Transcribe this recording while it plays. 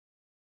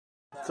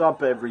What's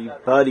up,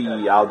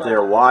 everybody out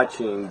there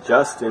watching?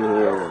 Justin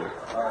here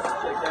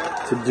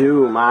to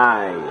do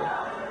my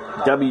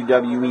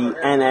WWE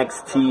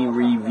NXT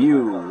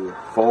review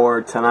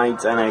for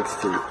tonight's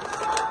NXT.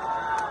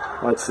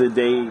 What's the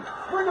date?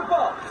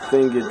 I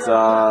think it's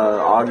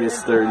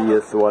August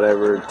 30th,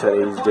 whatever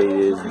today's date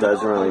is.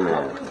 Doesn't really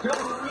matter.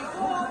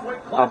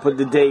 I'll put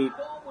the date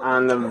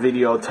on the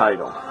video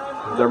title,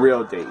 the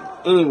real date.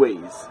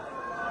 Anyways,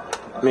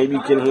 maybe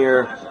you can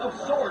hear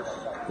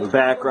in the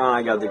background,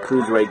 I got the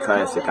Cruiserweight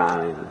Classic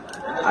on, and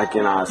I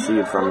can see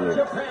it from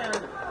here.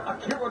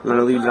 I'm going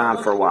to leave it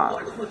on for a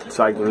while,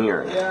 so I can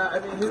hear it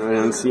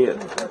and see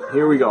it.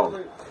 Here we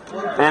go.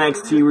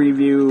 NXT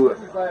review.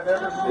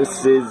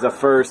 This is the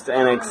first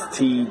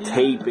NXT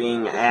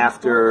taping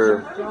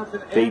after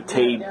they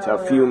taped a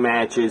few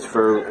matches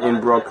in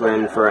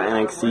Brooklyn for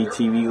NXT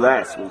TV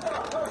last week.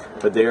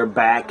 But they're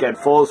back at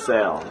Full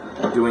Sail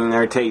doing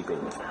their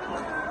tapings.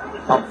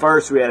 Up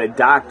first, we had a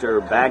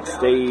doctor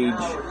backstage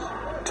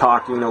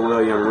talking to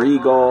William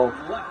Regal,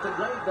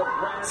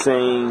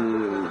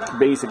 saying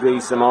basically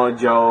Samoa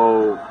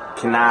Joe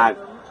cannot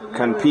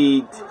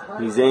compete,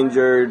 he's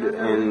injured,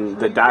 and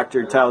the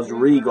doctor tells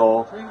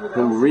Regal,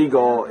 who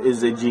Regal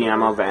is the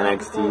GM of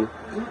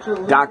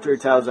NXT, doctor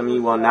tells him he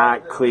will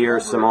not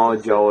clear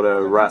Samoa Joe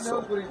to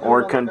wrestle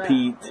or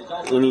compete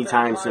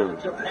anytime soon.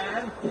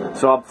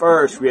 So up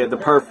first, we had the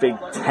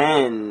perfect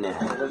 10, Ty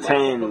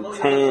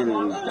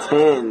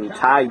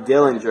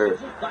Dillinger.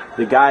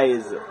 The guy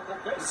is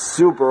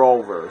super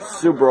over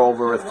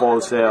with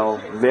Full Sail,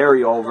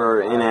 very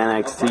over in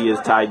NXT is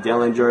Ty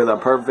Dillinger, the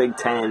perfect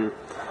 10,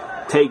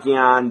 taking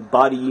on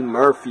Buddy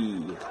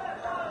Murphy.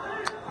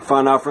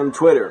 Found out from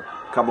Twitter,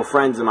 a couple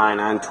friends of mine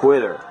on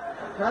Twitter,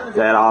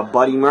 that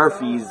Buddy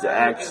Murphy's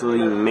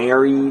actually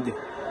married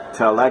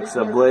to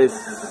Alexa Bliss.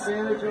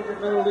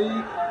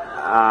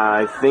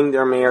 I think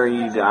they're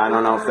married. I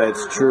don't know if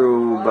that's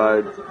true,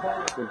 but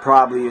it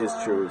probably is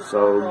true.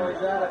 So,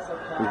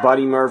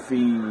 Buddy Murphy,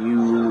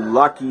 you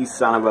lucky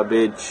son of a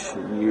bitch.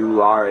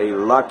 You are a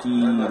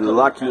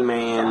lucky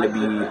man to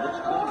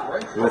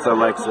be with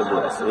Alexa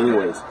Bliss.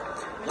 Anyways,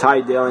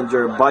 Ty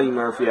Dillinger, Buddy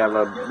Murphy have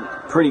a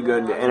pretty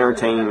good,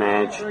 entertaining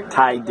match.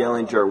 Ty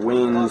Dillinger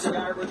wins.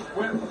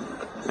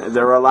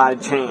 There were a lot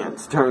of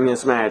chants during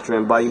this match.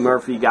 When Buddy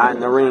Murphy got in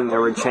the ring, there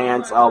were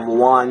chants of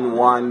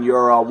 1,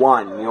 you're a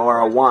 1, you're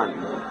a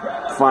 1.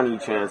 Funny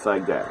chants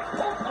like that.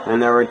 And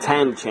there were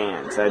 10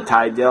 chants at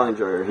Ty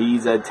Dillinger,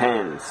 he's a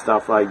 10,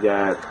 stuff like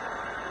that.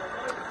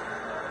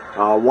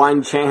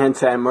 1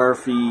 chant at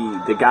Murphy,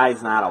 the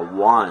guy's not a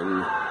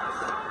 1.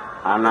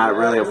 I'm not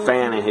really a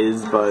fan of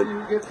his, but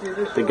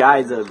the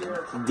guy's a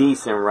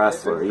decent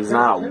wrestler. He's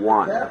not a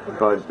 1,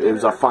 but it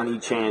was a funny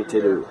chant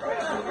to do.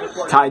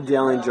 Ty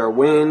Dillinger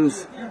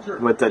wins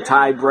with the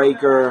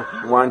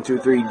tiebreaker. 1, 2,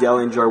 3,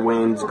 Dillinger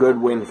wins.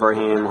 Good win for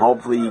him.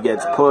 Hopefully he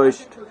gets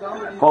pushed.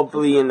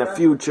 Hopefully in the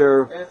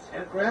future,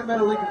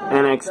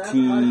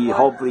 NXT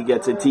hopefully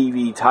gets a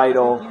TV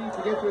title.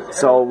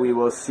 So we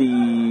will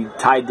see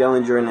Ty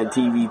Dillinger in the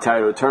TV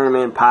title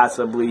tournament.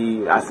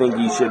 Possibly, I think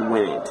he should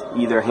win it.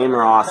 Either him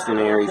or Austin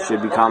Aries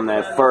should become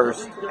that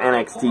first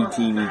NXT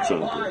TV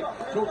champion.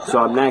 So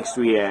up next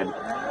we had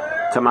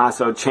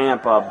Tommaso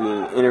Ciampa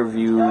being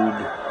interviewed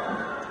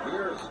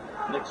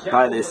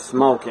by this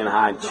smoking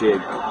hot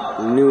chick.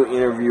 New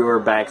interviewer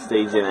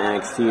backstage at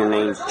NXT. Her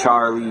name's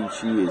Charlie.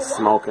 She is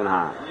smoking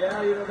hot.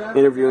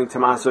 Interviewing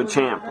Tommaso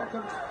Ciampa.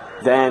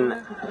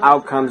 Then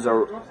out comes a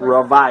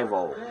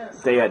Revival.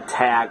 They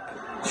attack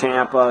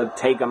Ciampa,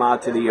 take him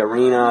out to the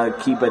arena,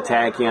 keep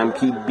attacking him,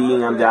 keep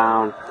beating him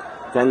down.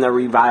 Then the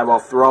Revival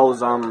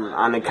throws him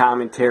on the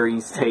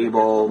commentary's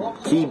table,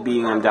 keep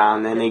beating him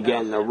down. Then they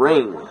get in the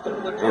ring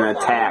and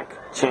attack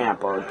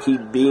Ciampa,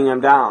 keep beating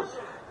him down.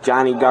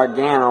 Johnny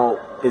Gargano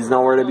is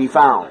nowhere to be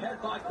found.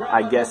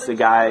 I guess the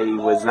guy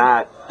was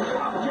not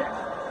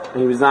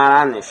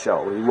on this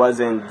show. He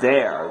wasn't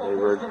there.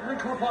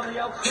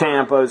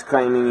 Ciampa's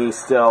claiming he's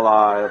still,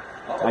 I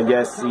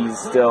guess he's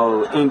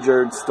still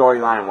injured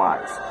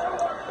storyline-wise.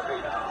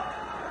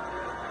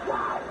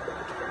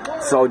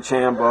 So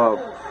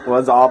Ciampa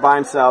was all by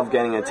himself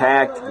getting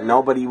attacked.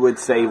 Nobody would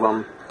save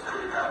him.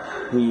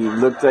 He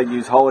looked like he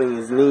was holding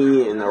his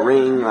knee in the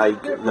ring,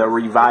 like the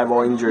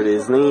Revival injured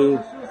his knee.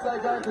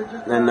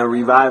 Then the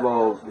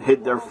Revival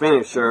hit their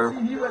finisher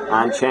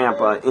on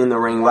Ciampa in the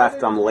ring,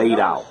 left him laid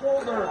out.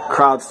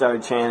 Crowd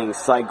started chanting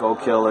Psycho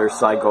Killer,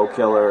 Psycho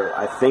Killer,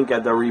 I think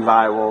at the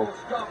Revival.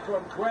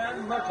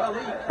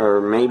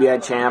 Or maybe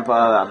at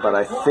Ciampa, but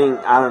I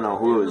don't know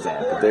who it was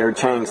at, but they were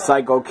chanting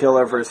Psycho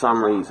Killer for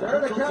some reason.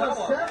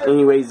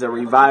 Anyways, the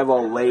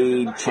Revival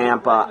laid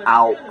Ciampa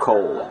out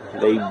cold.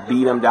 They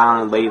beat him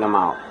down and laid him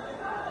out.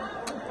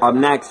 Up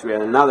next, we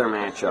had another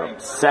matchup,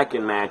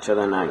 second match of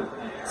the night.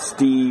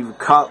 Steve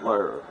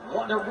Cutler,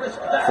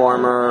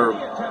 former,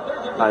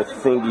 I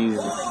think he's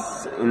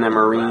in the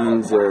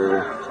Marines,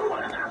 or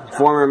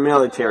former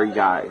military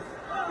guy.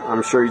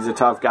 I'm sure he's a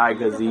tough guy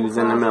because he was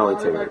in the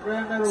military.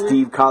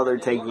 Steve Cutler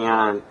taking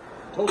on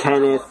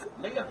Kenneth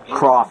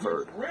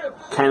Crawford.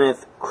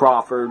 Kenneth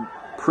Crawford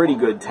pretty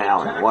good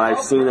talent. What I've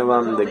seen of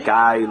him, the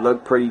guy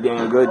looked pretty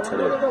damn good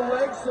today.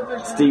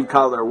 Steve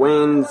Cutler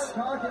wins.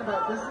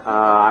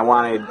 I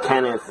wanted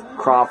Kenneth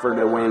Crawford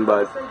to win,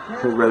 but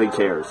who really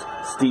cares?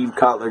 Steve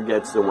Cutler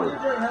gets the win.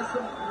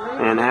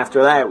 And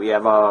after that, we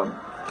have a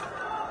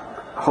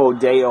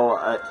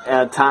Hideo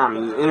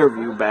Itami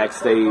interview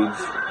backstage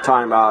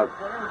talking about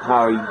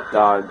how he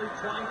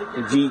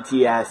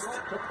GTS'd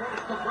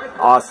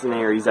Austin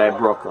Aries at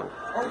Brooklyn.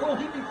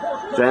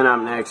 Then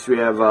up next we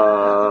have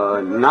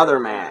another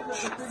match,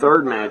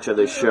 third match of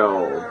the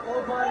show.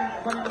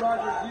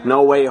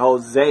 No Way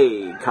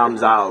Jose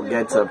comes out,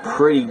 gets a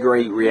pretty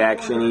great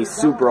reaction. He's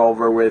super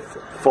over with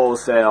Full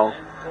Sail.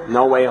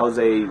 No Way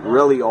Jose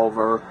really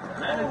over.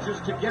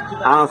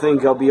 I don't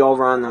think he'll be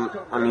over on the,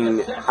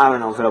 I don't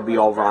know if he'll be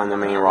over on the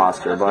main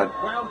roster, but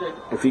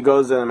if he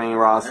goes to the main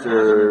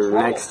roster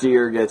next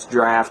year, gets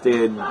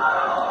drafted,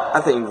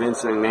 I think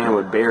Vince McMahon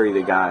would bury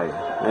the guy.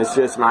 That's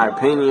just my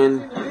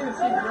opinion.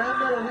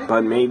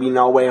 But maybe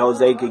No Way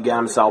Jose could get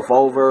himself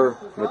over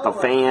with the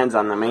fans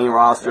on the main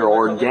roster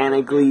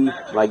organically,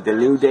 like the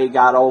New Day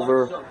got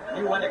over.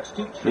 I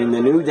mean,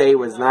 the New Day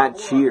was not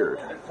cheered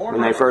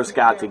when they first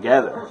got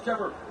together.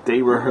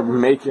 They were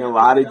making a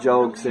lot of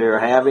jokes. They were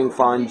having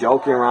fun,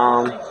 joking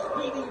around,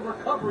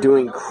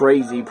 doing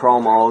crazy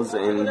promos,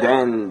 and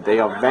then they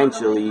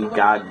eventually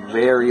got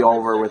very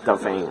over with the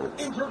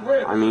fans.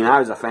 I mean, I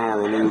was a fan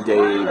of the New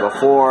Day.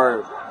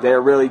 Before they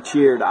were really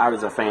cheered, I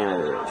was a fan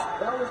of theirs.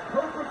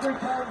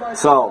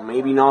 So,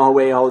 maybe No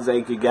Way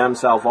Jose could get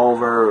himself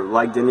over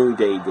like the New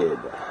Day did.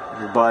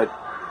 But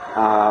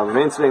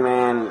Vince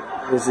McMahon,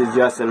 this is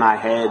just in my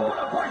head,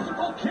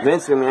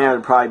 Vince McMahon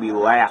would probably be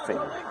laughing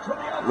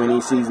when he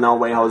sees No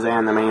Way Jose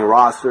on the main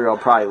roster. He'll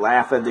probably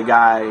laugh at the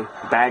guy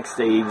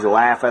backstage,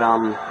 laugh at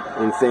him,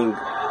 and think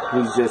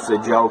he's just a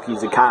joke,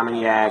 he's a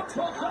comedy act.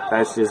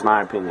 That's just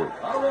my opinion.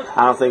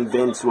 I don't think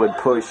Vince would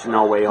push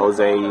No Way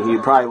Jose.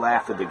 He'd probably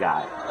laugh at the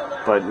guy,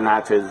 but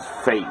not to his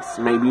face.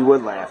 Maybe he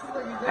would laugh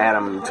at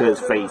him to his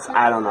face.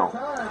 I don't know.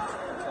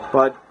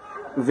 But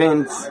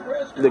Vince,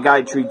 the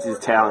guy treats his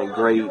talent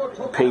great,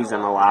 pays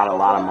him a lot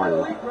of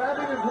money.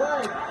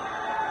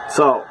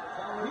 So,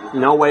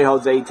 No Way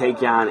Jose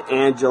taking on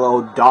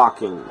Angelo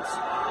Dawkins.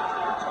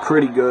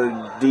 Pretty good,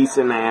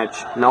 decent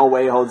match. No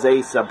Way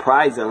Jose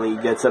surprisingly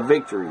gets a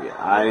victory.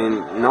 I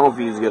didn't know if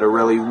he was going to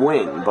really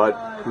win,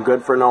 but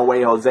good for No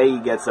Way Jose. He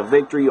gets a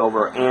victory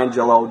over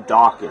Angelo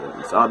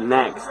Dawkins. Up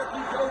next,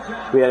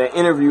 we had an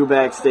interview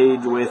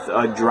backstage with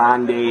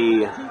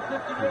Andrade,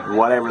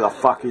 whatever the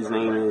fuck his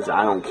name is,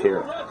 I don't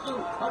care.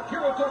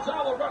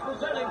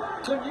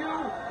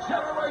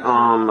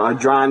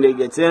 Andrade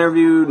gets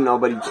interviewed,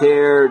 nobody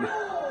cared.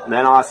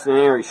 Then Austin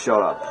Aries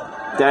showed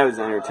up. That was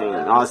entertaining.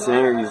 Austin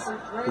Aries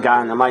got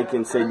on the mic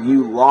and said,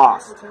 "You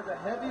lost,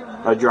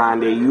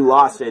 Andrade. You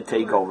lost at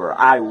TakeOver.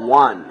 I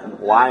won.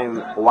 Why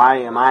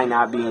am I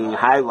not being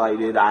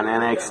highlighted on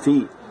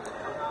NXT?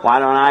 Why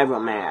don't I have a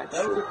match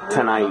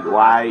tonight?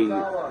 Why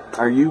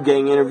are you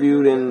getting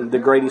interviewed and the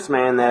greatest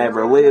man that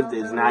ever lived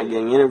is not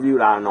getting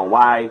interviewed? I don't know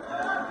why."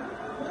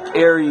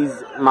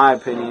 Aries, my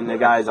opinion, the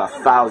guy's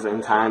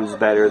 1,000 times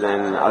better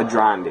than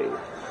Andrade.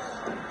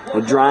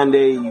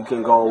 Andrade, you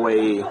can go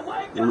away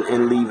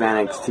and leave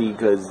NXT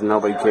because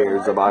nobody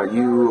cares about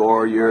you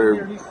or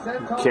your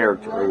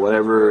character, or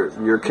whatever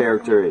your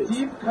character is.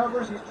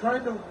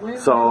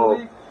 So,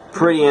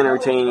 pretty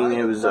entertaining.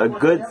 It was a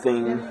good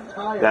thing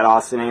that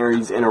Austin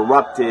Aries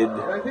interrupted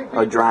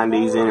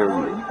Andrade's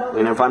interview.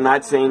 And if I'm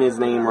not saying his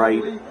name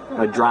right,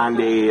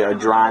 Andrade,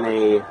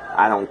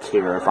 I don't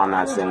care if I'm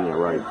not saying it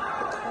right.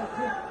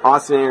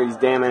 Austin Aries,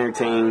 damn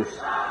entertaining.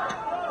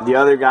 The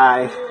other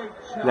guy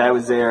that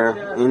was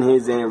there in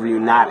his interview,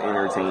 not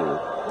entertaining.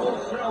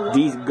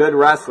 He's a good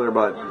wrestler,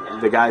 but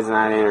the guy's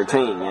not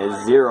entertaining. He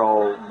has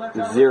zero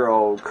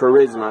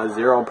charisma,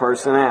 zero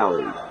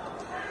personality.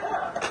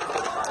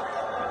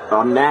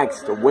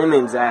 Next,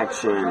 women's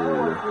action.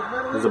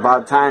 It was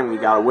about time we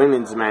got a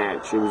women's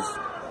match. It was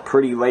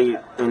pretty late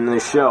in the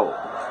show.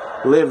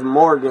 Liv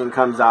Morgan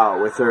comes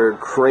out with her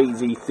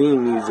crazy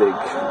theme music.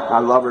 I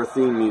love her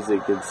theme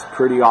music. It's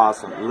pretty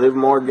awesome. Liv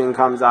Morgan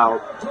comes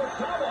out,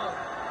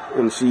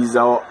 and she's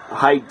all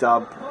hyped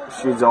up.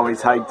 She's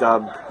always hyped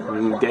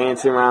up,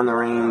 dancing around the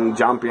ring,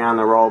 jumping on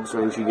the ropes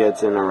when she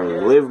gets in the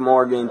ring. Liv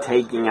Morgan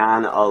taking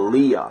on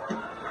Aaliyah.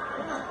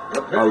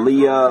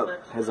 Aaliyah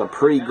has a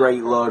pretty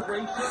great look.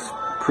 She's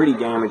pretty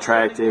damn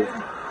attractive.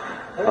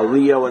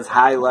 Aaliyah was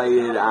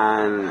highlighted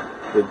on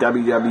the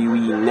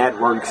WWE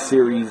Network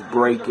series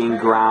Breaking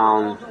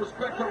Ground.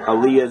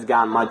 Aaliyah's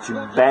got much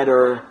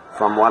better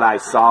from what I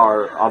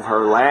saw of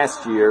her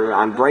last year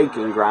on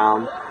Breaking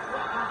Ground.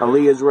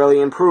 Aaliyah's really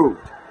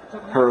improved.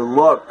 Her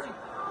look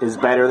is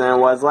better than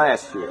it was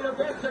last year.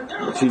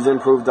 She's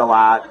improved a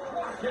lot.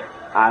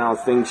 I don't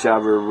think she'll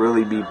ever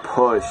really be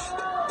pushed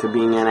to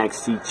being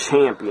NXT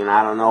champion.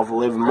 I don't know if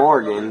Liv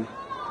Morgan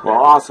will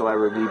also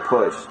ever be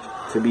pushed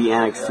to be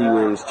NXT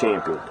Women's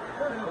Champion.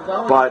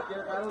 But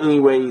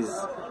anyways,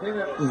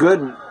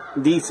 good,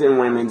 decent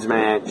women's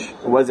match.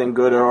 It wasn't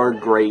good or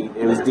great.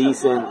 It was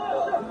decent.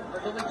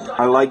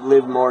 I like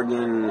Liv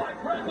Morgan.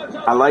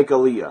 I like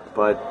Aaliyah,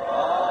 but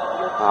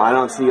I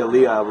don't see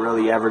Aaliyah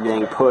really ever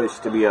getting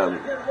pushed to be a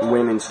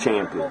women's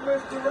champion.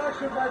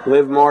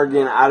 Liv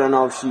Morgan, I don't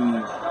know if she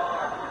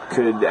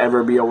could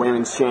ever be a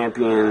women's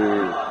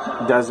champion.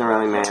 Doesn't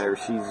really matter.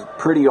 She's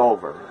pretty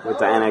over with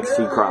the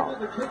NXT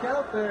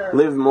crowd.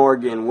 Liv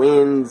Morgan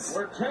wins.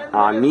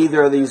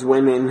 Neither of these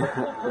women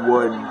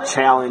would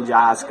challenge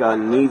Asuka.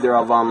 Neither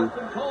of them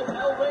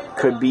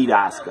could beat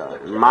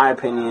Asuka. In my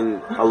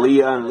opinion,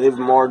 Aaliyah and Liv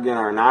Morgan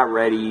are not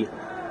ready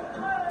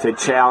to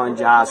challenge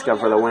Asuka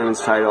for the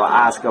women's title.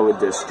 Asuka would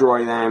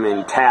destroy them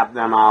and tap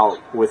them out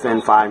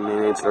within 5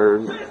 minutes or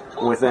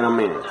within a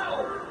minute.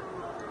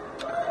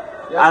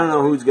 I don't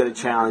know who's going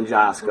to challenge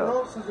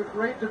Asuka.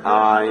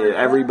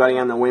 Everybody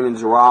on the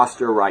women's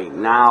roster right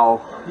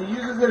now,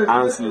 I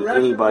don't see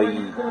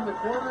anybody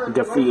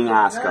defeating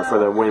Asuka for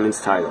the women's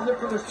title.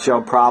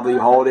 She'll probably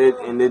hold it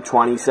into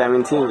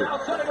 2017.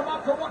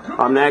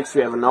 Up next,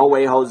 we have a No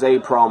Way Jose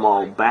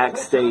promo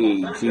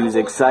backstage. He was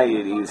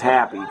excited. He was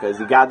happy because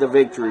he got the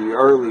victory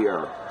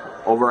earlier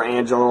over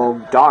Angelo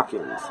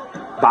Dawkins.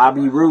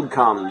 Bobby Roode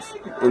comes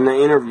in the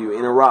interview,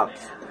 interrupts,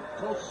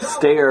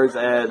 stares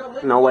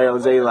at No Way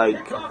Jose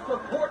like,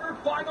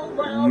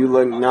 "You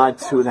look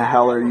nuts, who the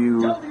hell are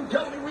you?"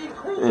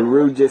 And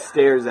Roode just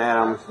stares at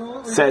him,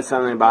 says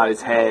something about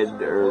his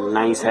head or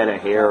nice head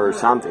of hair or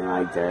something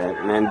like that.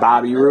 And then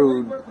Bobby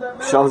Roode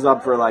shows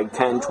up for like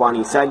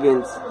 10-20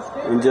 seconds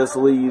and just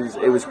leaves.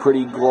 It was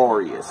pretty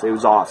glorious. It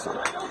was awesome.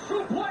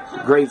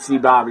 Great to see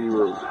Bobby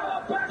Roode.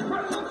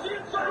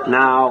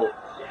 Now,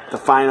 the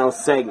final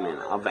segment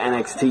of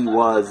NXT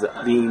was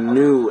the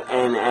new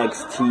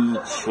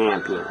NXT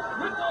champion.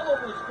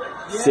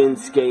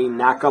 Shinsuke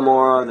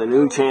Nakamura, the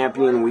new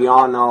champion. We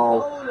all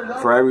know,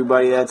 for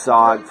everybody that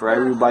saw it, for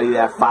everybody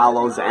that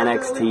follows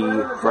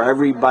NXT, for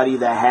everybody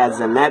that has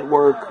a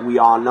network, we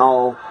all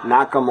know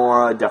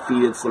Nakamura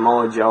defeated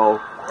Samoa Joe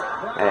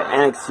at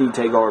NXT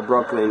TakeOver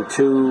Brooklyn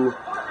 2.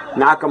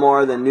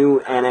 Nakamura, the new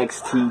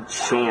NXT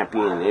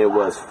champion. It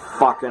was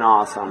fucking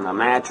awesome. The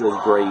match was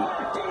great.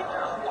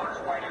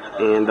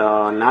 And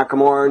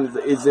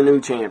Nakamura is the new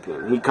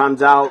champion. He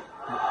comes out,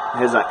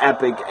 has an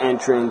epic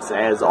entrance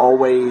as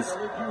always,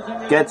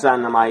 gets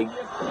on the mic,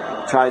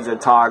 tries to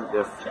talk.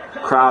 The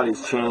crowd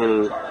is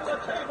chanting,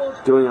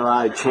 doing a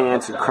lot of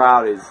chants. The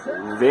crowd is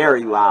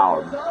very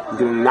loud,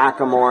 doing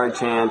Nakamura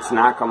chants,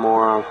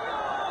 Nakamura.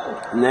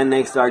 And then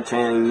they start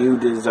chanting, "You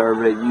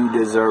deserve it, you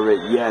deserve it."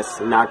 Yes,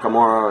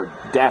 Nakamura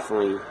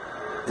definitely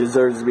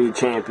deserves to be a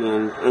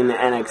champion in the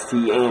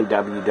NXT and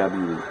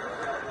WWE.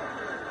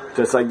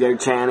 Just like they're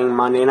chanting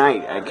Monday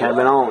night at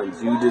Kevin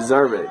Owens, "You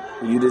deserve it,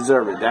 you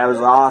deserve it." That was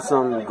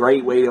awesome.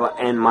 Great way to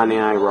end Monday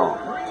Night Raw.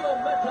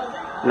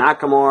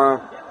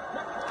 Nakamura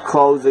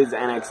closes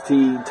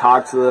NXT,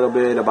 talks a little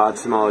bit about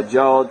Samoa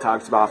Joe,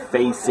 talks about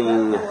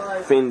facing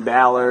Finn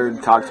Balor,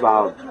 talks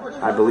about,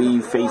 I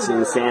believe,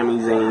 facing Sami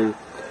Zayn.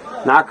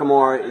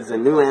 Nakamura is the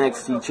new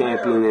NXT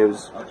champion. It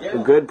was a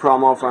good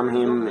promo from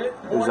him. It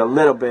was a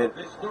little bit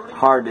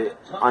hard to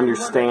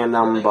understand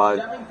him, but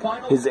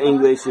his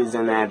English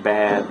isn't that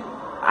bad.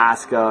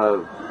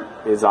 Asuka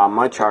is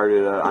much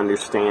harder to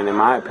understand, in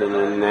my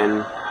opinion,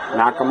 than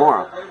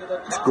Nakamura.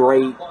 It's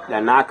great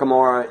that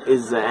Nakamura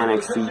is the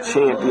NXT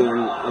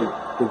champion.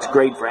 It's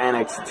great for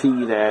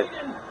NXT that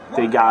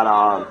they got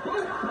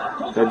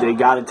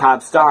a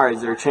top star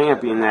as their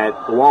champion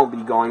that won't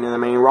be going to the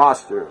main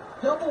roster.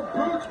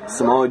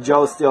 Samoa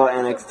Joe still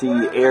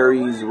NXT,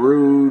 Aries,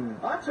 Rude,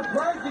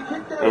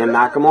 and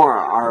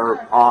Nakamura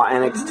are all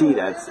NXT.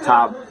 That's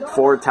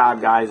four top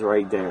guys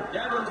right there.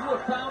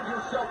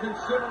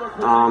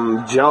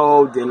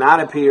 Joe did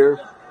not appear.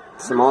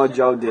 Samoa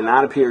Joe did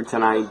not appear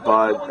tonight,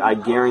 but I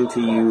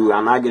guarantee you,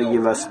 I'm not going to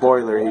give a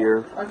spoiler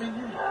here,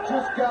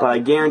 but I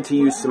guarantee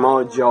you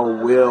Samoa Joe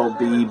will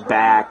be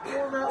back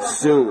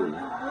soon.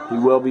 He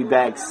will be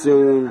back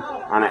soon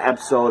on an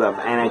episode of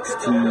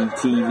NXT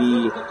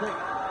TV.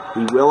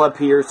 He will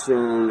appear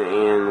soon,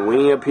 and when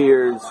he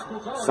appears,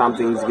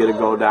 something's going to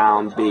go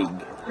down big.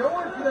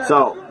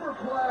 So,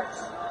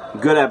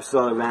 good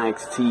episode of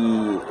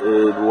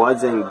NXT. It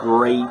wasn't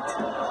great,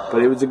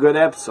 but it was a good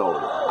episode.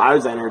 I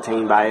was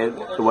entertained by it.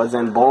 It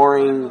wasn't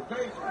boring,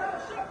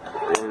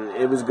 and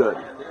it was good.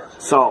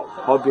 So,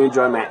 hope you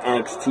enjoyed my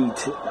NXT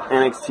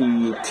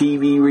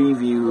TV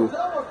review.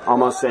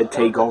 Almost said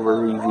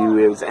takeover review.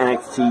 It was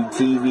NXT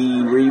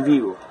TV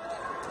review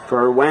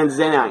for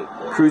Wednesday night.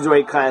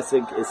 Cruiserweight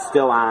Classic is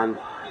still on.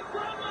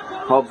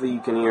 Hopefully you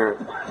can hear it.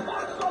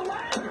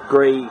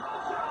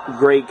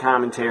 Great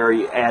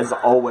commentary as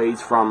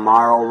always from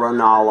Mauro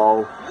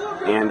Ranallo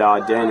and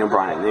Daniel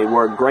Bryan. They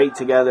work great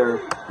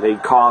together. They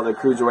call the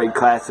Cruiserweight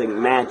Classic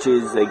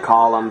matches. They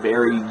call them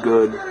very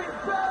good.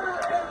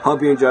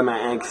 Hope you enjoyed my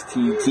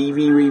NXT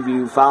TV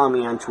review. Follow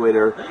me on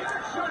Twitter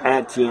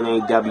at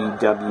TNA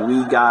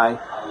WWE Guy.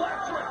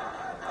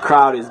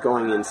 Crowd is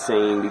going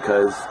insane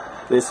because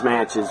this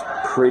match is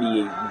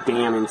pretty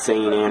damn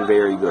insane and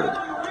very good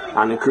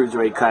on the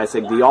Cruiserweight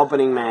Classic, the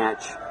opening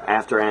match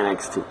after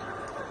NXT.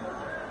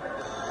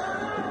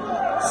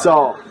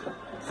 So,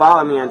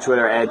 Follow me on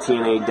Twitter at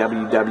TNA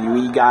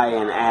WWE Guy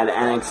and at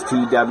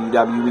NXT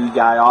WWE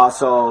Guy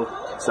also.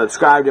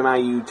 Subscribe to my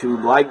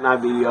YouTube, like my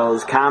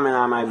videos, comment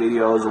on my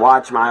videos,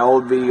 watch my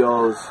old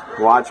videos,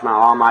 watch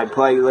all my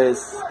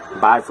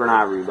playlists. Bye for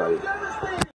now, everybody.